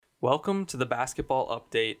Welcome to the Basketball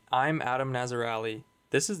Update. I'm Adam Nazarali.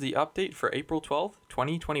 This is the update for April 12th,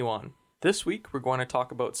 2021. This week, we're going to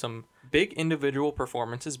talk about some big individual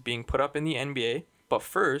performances being put up in the NBA. But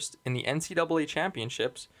first, in the NCAA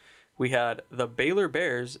Championships, we had the Baylor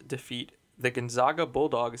Bears defeat the Gonzaga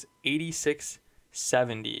Bulldogs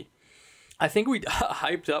 86-70. I think we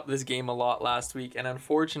hyped up this game a lot last week, and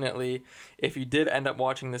unfortunately, if you did end up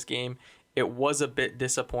watching this game, it was a bit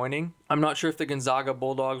disappointing. I'm not sure if the Gonzaga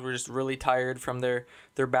Bulldogs were just really tired from their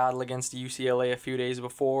battle against UCLA a few days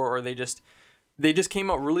before, or they just came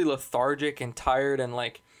out really lethargic and tired and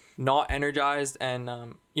not energized. And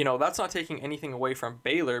that's not taking anything away from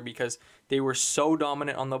Baylor because they were so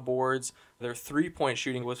dominant on the boards. Their 3-point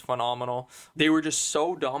shooting was phenomenal. They were just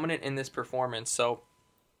so dominant in this performance. So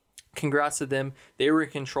congrats to them. They were in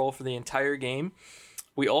control for the entire game.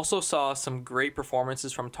 We also saw some great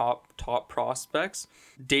performances from top prospects,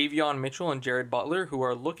 Davion Mitchell and Jared Butler, who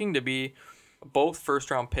are looking to be both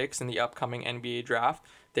first-round picks in the upcoming NBA draft.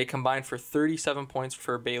 They combined for 37 points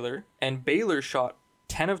for Baylor, and Baylor shot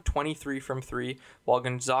 10 of 23 from 3, while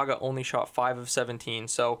Gonzaga only shot 5 of 17.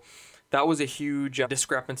 So that was a huge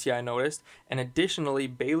discrepancy I noticed. And additionally,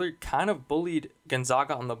 Baylor kind of bullied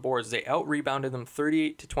Gonzaga on the boards. They out-rebounded them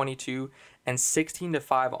 38-22 and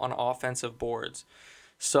 16-5 on offensive boards.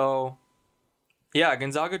 So, yeah,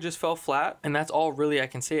 Gonzaga just fell flat, and that's all really I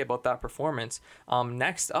can say about that performance.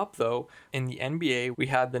 Next up, though, in the NBA, we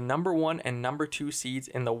had the number 1 and number 2 seeds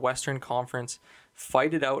in the Western Conference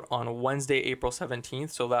fight it out on Wednesday, April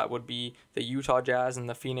 17th, so that would be the Utah Jazz and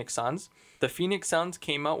the Phoenix Suns. The Phoenix Suns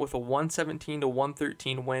came out with a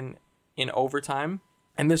 117-113 win in overtime,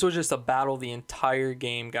 and this was just a battle the entire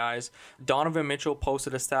game, guys. Donovan Mitchell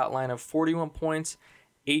posted a stat line of 41 points,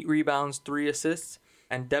 8 rebounds, 3 assists,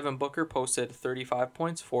 and Devin Booker posted 35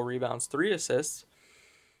 points, 4 rebounds, 3 assists.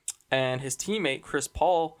 And his teammate, Chris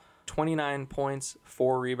Paul, 29 points,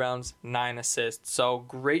 4 rebounds, 9 assists. So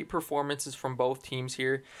great performances from both teams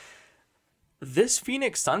here. This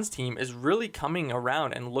Phoenix Suns team is really coming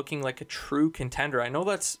around and looking like a true contender. I know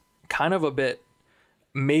that's kind of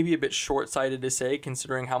maybe a bit short-sighted to say,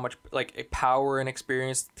 considering how much a power and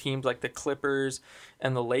experience teams like the Clippers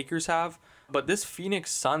and the Lakers have. But this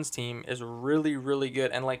Phoenix Suns team is really, really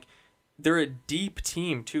good. And they're a deep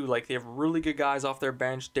team too. They have really good guys off their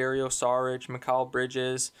bench. Dario Saric, Mikal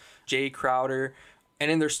Bridges, Jay Crowder.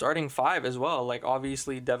 And in their starting 5 as well.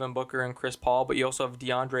 Obviously Devin Booker and Chris Paul. But you also have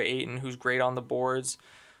DeAndre Ayton, who's great on the boards.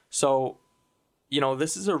 So,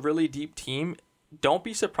 this is a really deep team. Don't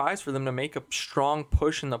be surprised for them to make a strong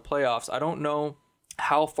push in the playoffs. I don't know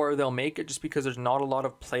how far they'll make it just because there's not a lot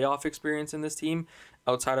of playoff experience in this team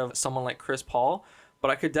outside of someone like Chris Paul. But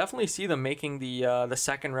I could definitely see them making the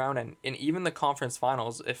second round and even the conference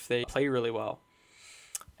finals if they play really well.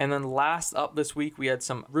 And then last up this week, we had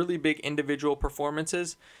some really big individual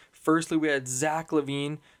performances. Firstly, we had Zach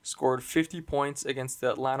LaVine scored 50 points against the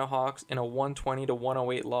Atlanta Hawks in a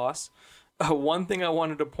 120-108 loss. One thing I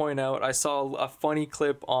wanted to point out, I saw a funny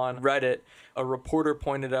clip on Reddit. A reporter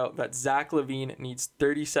pointed out that Zach LaVine needs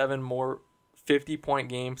 37 more 50-point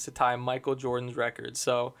games to tie Michael Jordan's record.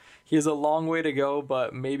 So he has a long way to go,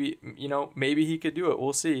 but maybe he could do it.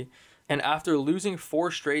 We'll see. And after losing 4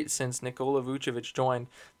 straight since Nikola Vucevic joined,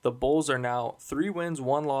 the Bulls are now 3 wins,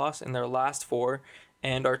 1 loss in their last 4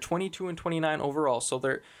 and are 22-29 overall. So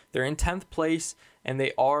they're in 10th place and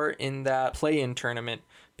they are in that play-in tournament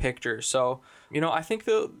picture. So, I think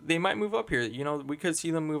they might move up here. We could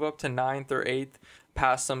see them move up to 9th or 8th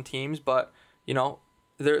past some teams, but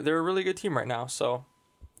they're a really good team right now. So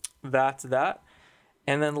that's that.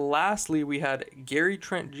 And then lastly, we had Gary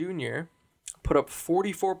Trent Jr. put up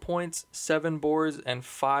 44 points, 7 boards, and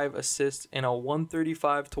 5 assists in a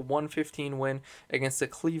 135-115 win against the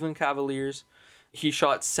Cleveland Cavaliers. He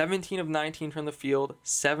shot 17 of 19 from the field,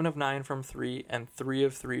 7 of 9 from 3, and 3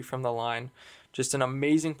 of 3 from the line. Just an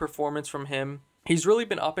amazing performance from him. He's really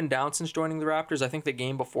been up and down since joining the Raptors. I think the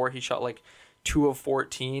game before he shot 2 of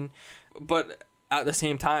 14. But at the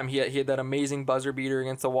same time, he had that amazing buzzer beater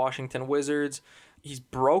against the Washington Wizards. He's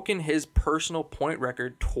broken his personal point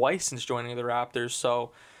record twice since joining the Raptors.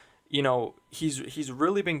 So, he's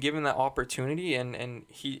really been given that opportunity and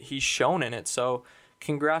he's shown in it. So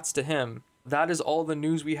congrats to him. That is all the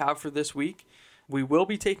news we have for this week. We will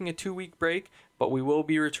be taking a 2-week break, but we will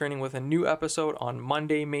be returning with a new episode on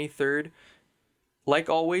Monday, May 3rd. Like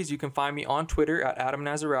always, you can find me on Twitter at Adam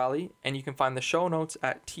Nazarali, and you can find the show notes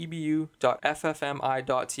at tbu.ffmi.ca.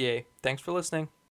 Thanks for listening.